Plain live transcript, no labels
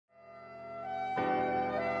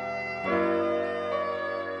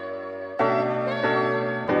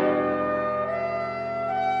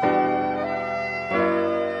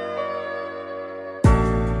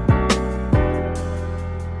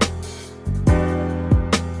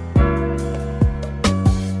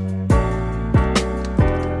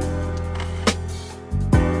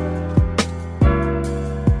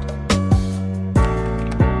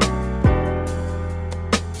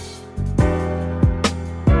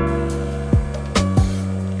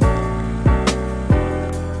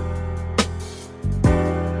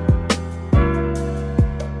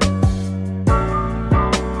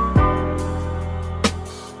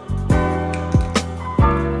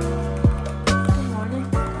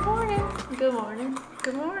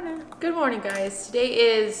Good morning, guys.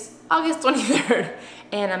 Today is August 23rd,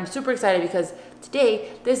 and I'm super excited because today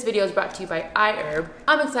this video is brought to you by iHerb.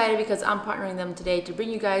 I'm excited because I'm partnering them today to bring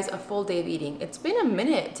you guys a full day of eating. It's been a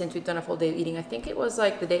minute since we've done a full day of eating. I think it was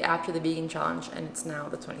like the day after the vegan challenge, and it's now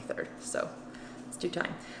the 23rd, so it's due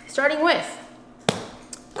time. Starting with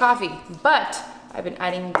coffee, but I've been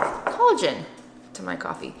adding collagen to my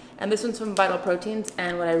coffee, and this one's from Vital Proteins.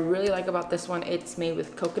 And what I really like about this one, it's made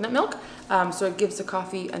with coconut milk, so it gives the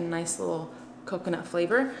coffee a nice little coconut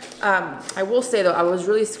flavor. I will say though, I was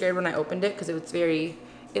really scared when I opened it because it looks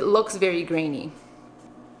very grainy.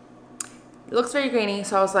 It looks very grainy,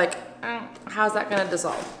 so I was like, how's that gonna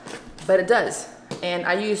dissolve? But it does. And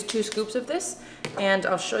I used 2 scoops of this, and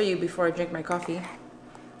I'll show you before I drink my coffee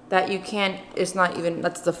that you can't, it's not even,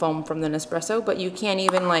 that's the foam from the Nespresso, but you can't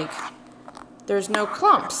even like, there's no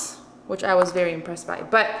clumps, which I was very impressed by.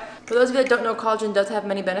 But for those of you that don't know, collagen does have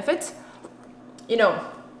many benefits. You know,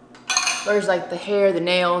 there's like the hair, the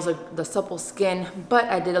nails, or the supple skin, but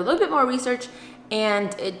I did a little bit more research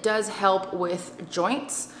and it does help with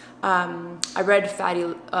joints. I read fatty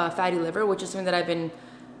liver, which is something that I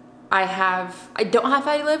don't have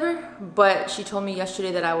fatty liver, but she told me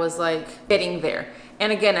yesterday that I was like getting there.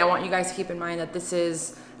 And again, I want you guys to keep in mind that this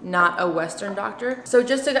is not a Western doctor. So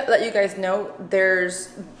just to let you guys know,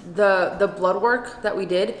 there's the blood work that we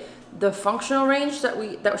did. The functional range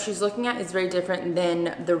that she's looking at is very different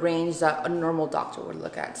than the range that a normal doctor would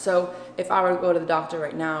look at. So if I were to go to the doctor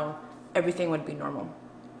right now, everything would be normal.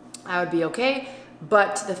 I would be okay.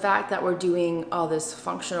 But the fact that we're doing all this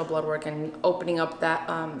functional blood work and opening up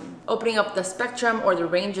the spectrum or the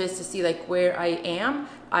ranges to see like where I am,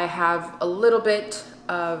 I have a little bit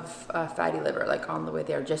of fatty liver, like on the way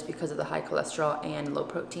there, just because of the high cholesterol and low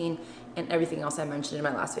protein and everything else I mentioned in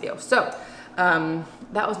my last video. So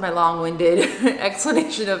that was my long-winded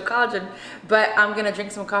explanation of collagen, but I'm gonna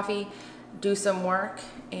drink some coffee, do some work,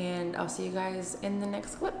 and I'll see you guys in the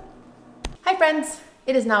next clip. Hi friends,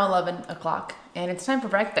 it is now 11 o'clock and it's time for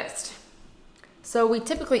breakfast. So we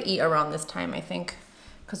typically eat around this time, I think,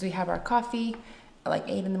 because we have our coffee at like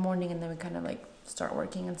 8 in the morning, and then we kind of like start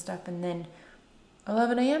working and stuff, and then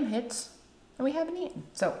 11 a.m. hits and we haven't eaten.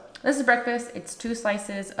 So this is breakfast. It's 2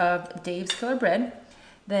 slices of Dave's Killer Bread,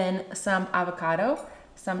 then some avocado,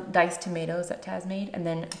 some diced tomatoes that Taz made, and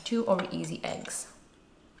then 2 over easy eggs.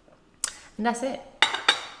 And that's it.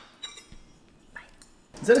 Bye.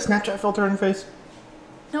 Is that a Snapchat filter on your face?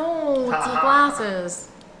 No, it's the glasses.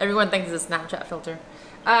 Everyone thinks it's a Snapchat filter.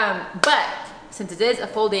 But since it is a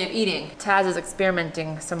full day of eating, Taz is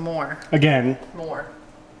experimenting some more. Again. More.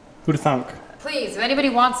 Who'da thunk? Please, if anybody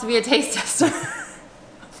wants to be a taste tester.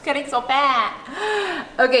 I'm getting so fat.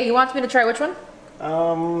 Okay, he wants me to try which one?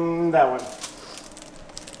 That one.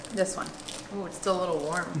 This one. Ooh, it's still a little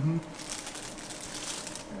warm.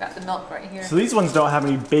 I got the milk right here. So these ones don't have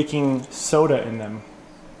any baking soda in them.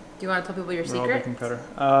 Do you want to tell people your They're all secret? baking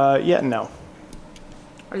powder. Yeah, no.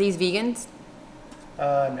 Are these vegans?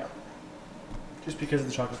 No. Just because of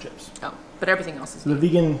the chocolate chips. Oh, but everything else is So the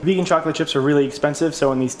vegan chocolate chips are really expensive,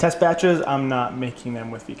 so in these test batches, I'm not making them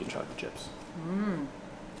with vegan chocolate chips.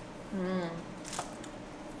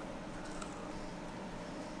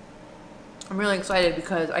 I'm really excited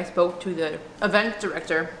because I spoke to the event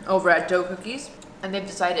director over at Dough Cookies, and they've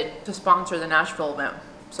decided to sponsor the Nashville event.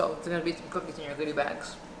 So there's gonna be some cookies in your goodie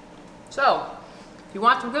bags. So if you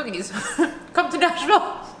want some cookies, come to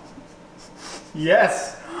Nashville.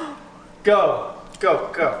 Yes. Go,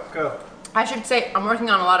 go, go, go. I should say I'm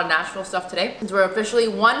working on a lot of Nashville stuff today, since we're officially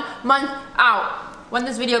 1 month out. When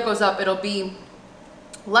this video goes up, it'll be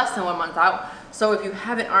less than 1 month out. So if you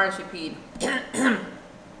haven't RSVP'd,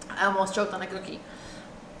 I almost choked on a cookie.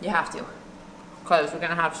 You have to, because we're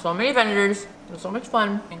gonna have so many vendors and so much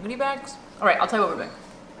fun and goodie bags. All right, I'll tell you what we're doing.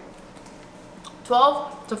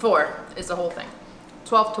 12 to 4 is the whole thing.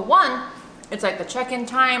 12 to 1, it's like the check-in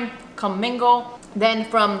time, come mingle. Then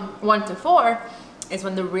from 1 to 4 is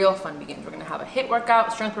when the real fun begins. We're gonna have a HIIT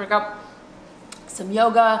workout, strength workout, some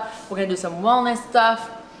yoga. We're gonna do some wellness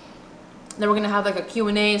stuff. Then we're gonna have like a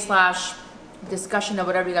Q&A / discussion of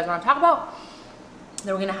whatever you guys wanna talk about.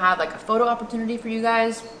 Then we're gonna have like a photo opportunity for you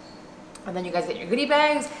guys. And then you guys get your goodie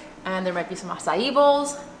bags, and there might be some acai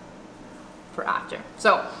bowls for after.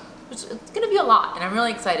 So it's gonna be a lot, and I'm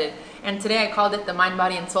really excited. And today I called it the Mind,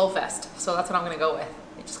 Body, and Soul Fest. So that's what I'm gonna go with.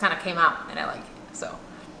 It just kind of came out and I like it. So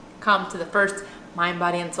come to the first Mind,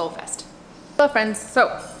 Body, and Soul Fest. Hello friends.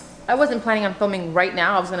 So I wasn't planning on filming right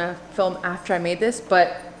now. I was gonna film after I made this,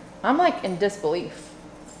 but I'm like in disbelief.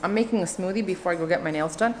 I'm making a smoothie before I go get my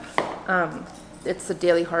nails done. It's the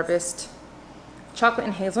Daily Harvest chocolate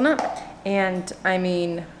and hazelnut. And I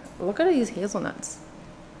mean, look at these hazelnuts.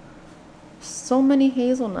 So many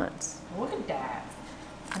hazelnuts. Look at that.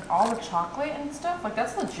 And all the chocolate and stuff. Like,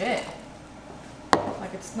 that's legit.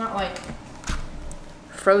 Like, it's not like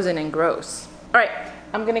frozen and gross. All right,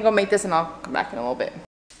 I'm gonna go make this and I'll come back in a little bit.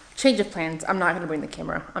 Change of plans. I'm not gonna bring the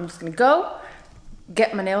camera. I'm just gonna go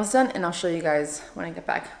get my nails done and I'll show you guys when I get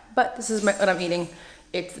back. But this is what I'm eating.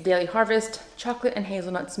 It's the Daily Harvest chocolate and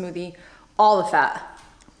hazelnut smoothie, all the fat.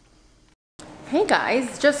 Hey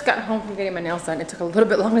guys, just got home from getting my nails done. It took a little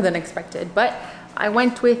bit longer than expected, but I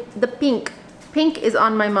went with the pink. Pink is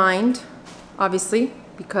on my mind, obviously,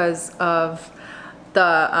 because of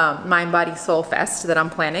the Mind Body Soul Fest that I'm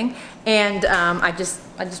planning, and I just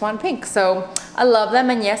wanted pink, so I love them.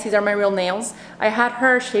 And yes, these are my real nails. I had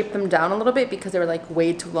her shape them down a little bit because they were like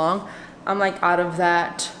way too long. I'm like out of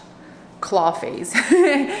that claw phase.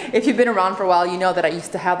 If you've been around for a while, you know that I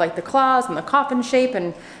used to have like the claws and the coffin shape,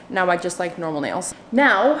 and now I just like normal nails.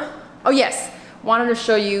 Now, oh yes, wanted to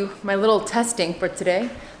show you my little testing for today.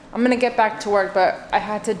 I'm gonna get back to work, but I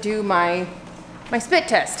had to do my spit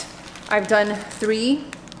test. I've done 3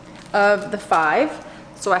 of the 5,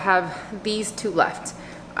 so I have these 2 left.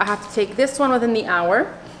 I have to take this one within the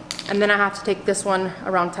hour, and then I have to take this one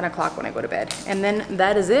around 10 o'clock when I go to bed. And then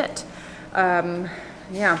that is it.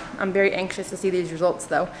 Yeah, I'm very anxious to see these results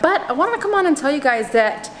though. But I wanted to come on and tell you guys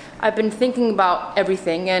that I've been thinking about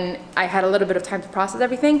everything and I had a little bit of time to process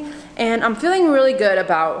everything, and I'm feeling really good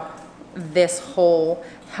about this whole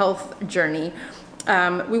health journey.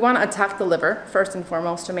 We want to attack the liver first and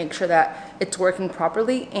foremost to make sure that it's working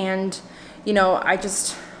properly. And you know,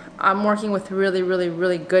 I'm working with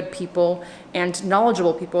really good people and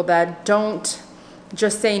knowledgeable people that don't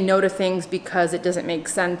just say no to things because it doesn't make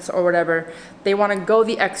sense or whatever. They want to go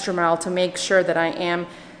the extra mile to make sure that I am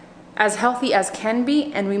as healthy as can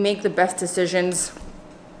be, and we make the best decisions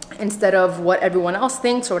instead of what everyone else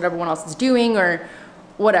thinks or what everyone else is doing or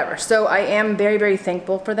whatever. So I am very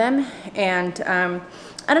thankful for them. And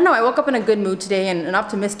I don't know, I woke up in a good mood today and an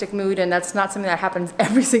optimistic mood, and that's not something that happens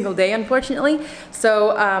every single day, unfortunately.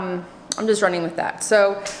 So I'm just running with that.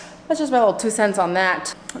 So that's just my little 2 cents on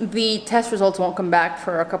that. The test results won't come back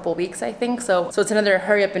for a couple weeks, I think. So it's another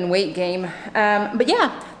hurry up and wait game. But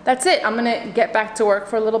yeah, that's it. I'm gonna get back to work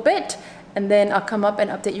for a little bit, and then I'll come up and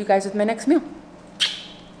update you guys with my next meal.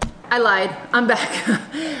 I lied, I'm back.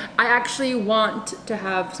 I actually want to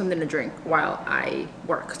have something to drink while I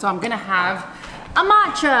work. So I'm gonna have a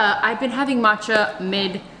matcha. I've been having matcha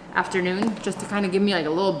mid-afternoon just to kind of give me like a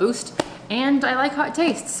little boost. And I like how it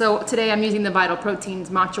tastes. So today I'm using the Vital Proteins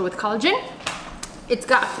matcha with collagen. It's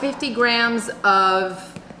got 50 grams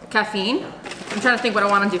of caffeine. I'm trying to think what I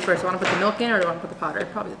want to do first. I want to put the milk in, or do I want to put the powder?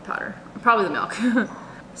 Probably the powder. Probably the milk.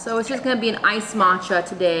 So it's just going to be an iced matcha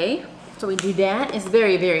today. So we do that. It's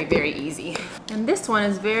very easy. And this one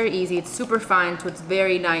is very easy. It's super fine, so it's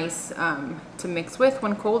very nice to mix with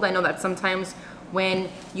when cold. I know that sometimes when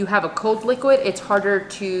you have a cold liquid, it's harder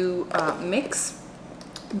to mix.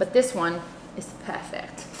 But this one is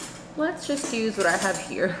perfect. Let's just use what I have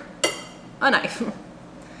here, a knife.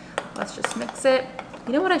 Let's just mix it.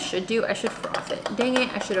 You know what I should do? I should froth it. Dang it,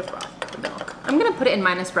 I should have frothed the milk. I'm gonna put it in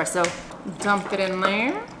my Nespresso. Dump it in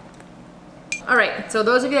there. All right, so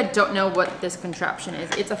those of you that don't know what this contraption is,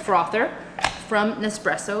 it's a frother from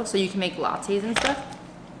Nespresso, so you can make lattes and stuff.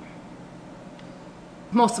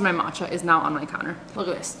 Most of my matcha is now on my counter. Look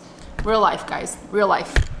at this. Real life, guys, real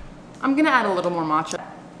life. I'm gonna add a little more matcha.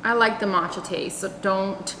 I like the matcha taste, so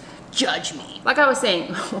don't judge me. Like I was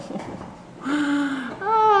saying,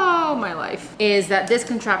 oh, my life, is that this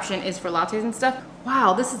contraption is for lattes and stuff.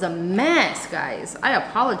 Wow, this is a mess, guys. I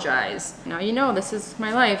apologize. Now you know this is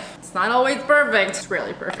my life. It's not always perfect. It's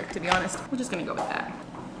rarely perfect, to be honest. We're just gonna go with that.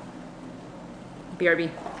 BRB.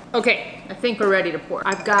 Okay, I think we're ready to pour.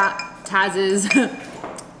 I've got Taz's,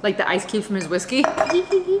 like the ice cube from his whiskey.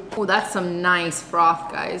 Oh, that's some nice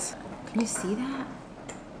froth, guys. Can you see that?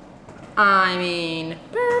 I mean,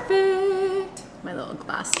 perfect. My little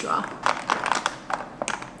glass straw.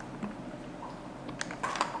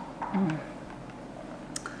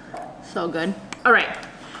 So good. All right,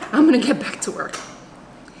 I'm gonna get back to work.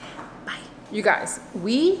 Bye. You guys,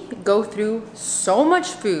 we go through so much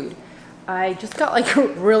food. I just got like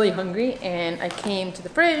really hungry and I came to the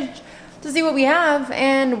fridge to see what we have,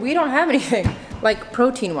 and we don't have anything. Like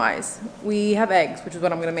protein wise, we have eggs, which is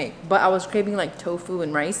what I'm gonna make, but I was craving like tofu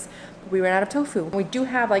and rice. We ran out of tofu. We do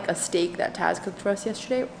have like a steak that Taz cooked for us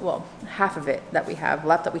yesterday. Well, half of it that we have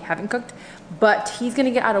left that we haven't cooked, but he's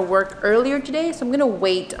gonna get out of work earlier today, so I'm gonna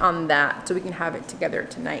wait on that so we can have it together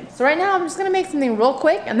tonight. So right now I'm just gonna make something real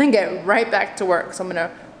quick and then get right back to work. So I'm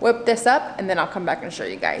gonna whip this up and then I'll come back and show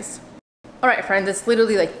you guys. All right, friends, it's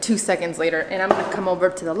literally like 2 seconds later, and I'm gonna come over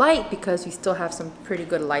to the light because we still have some pretty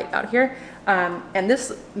good light out here. And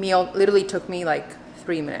this meal literally took me like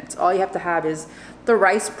 3 minutes. All you have to have is the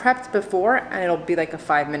rice prepped before, and it'll be like a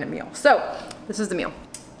 5-minute meal. So this is the meal.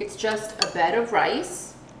 It's just a bed of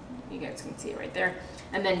rice. You guys can see it right there.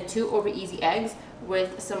 And then 2 over easy eggs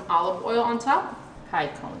with some olive oil on top. Hi,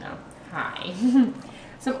 Kona. Hi.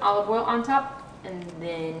 Some olive oil on top, and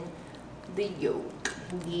then the yolk.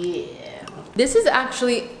 Yeah. This is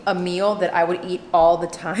actually a meal that I would eat all the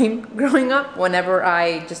time growing up whenever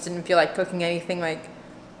I just didn't feel like cooking anything like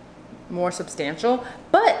more substantial.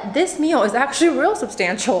 But this meal is actually real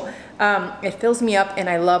substantial. It fills me up, and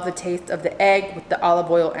I love the taste of the egg with the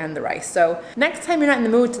olive oil and the rice. So next time you're not in the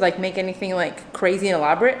mood to like make anything like crazy and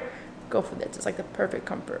elaborate, go for this. It's like the perfect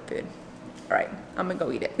comfort food. All right, I'm gonna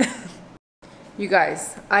go eat it. You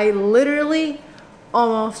guys, I literally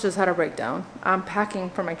almost just had a breakdown. I'm packing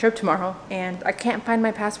for my trip tomorrow, and I can't find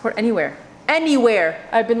my passport anywhere. Anywhere!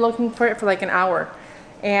 I've been looking for it for like an hour.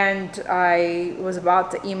 And I was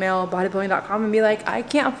about to email bodybuilding.com and be like, I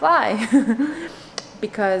can't fly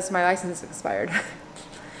because my license is expired.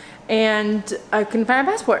 And I couldn't find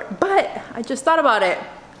my passport. But I just thought about it.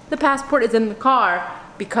 The passport is in the car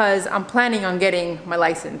because I'm planning on getting my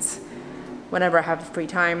license whenever I have free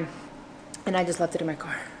time. And I just left it in my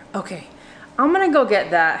car. Okay, I'm gonna go get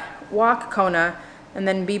that, walk Kona, and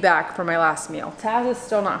then be back for my last meal. Taz is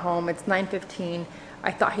still not home. It's 9:15. I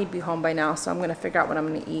thought he'd be home by now, so I'm gonna figure out what I'm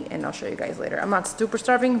gonna eat, and I'll show you guys later. I'm not super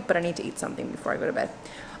starving, but I need to eat something before I go to bed.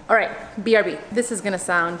 All right, BRB. This is gonna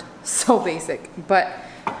sound so basic, but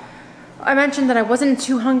I mentioned that I wasn't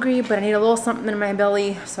too hungry, but I need a little something in my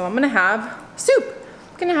belly, so I'm gonna have soup.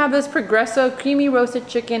 I'm gonna have this Progresso creamy roasted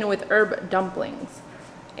chicken with herb dumplings.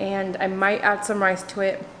 And I might add some rice to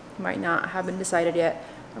it, might not, haven't decided yet.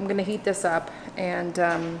 I'm gonna heat this up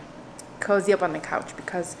and cozy up on the couch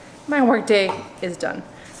because my work day is done.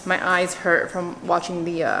 My eyes hurt from watching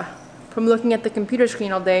from looking at the computer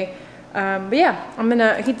screen all day. But yeah, I'm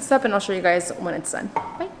gonna heat this up and I'll show you guys when it's done.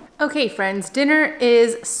 Bye. Okay, friends, dinner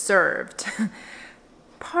is served.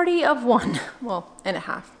 Party of 1, well, and a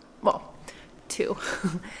half, well, 2.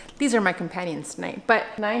 These are my companions tonight, but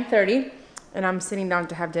 9:30. And I'm sitting down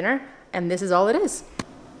to have dinner, and this is all it is.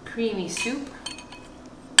 Creamy soup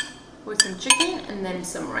with some chicken and then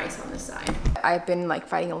some rice on the side. I've been like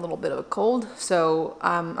fighting a little bit of a cold, so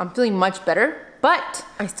I'm feeling much better, but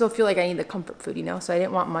I still feel like I need the comfort food, you know, so I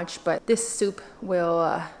didn't want much, but this soup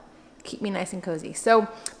will keep me nice and cozy. So I'm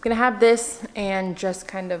gonna have this and just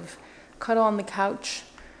kind of cuddle on the couch.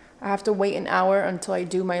 I have to wait an hour until I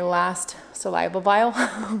do my last saliva vial.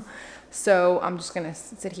 So I'm just gonna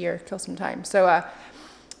sit here, kill some time. So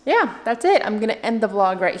yeah, that's it. I'm gonna end the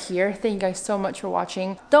vlog right here. Thank you guys so much for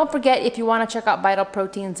watching. Don't forget, if you wanna check out Vital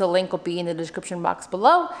Proteins, the link will be in the description box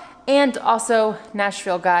below. And also,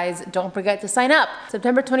 Nashville guys, don't forget to sign up.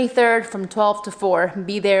 September 23rd from 12 to 4.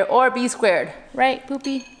 Be there or be squared. Right,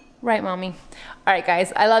 Poopy? Right, Mommy? All right,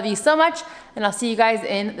 guys, I love you so much, and I'll see you guys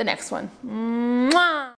in the next one. Mwah!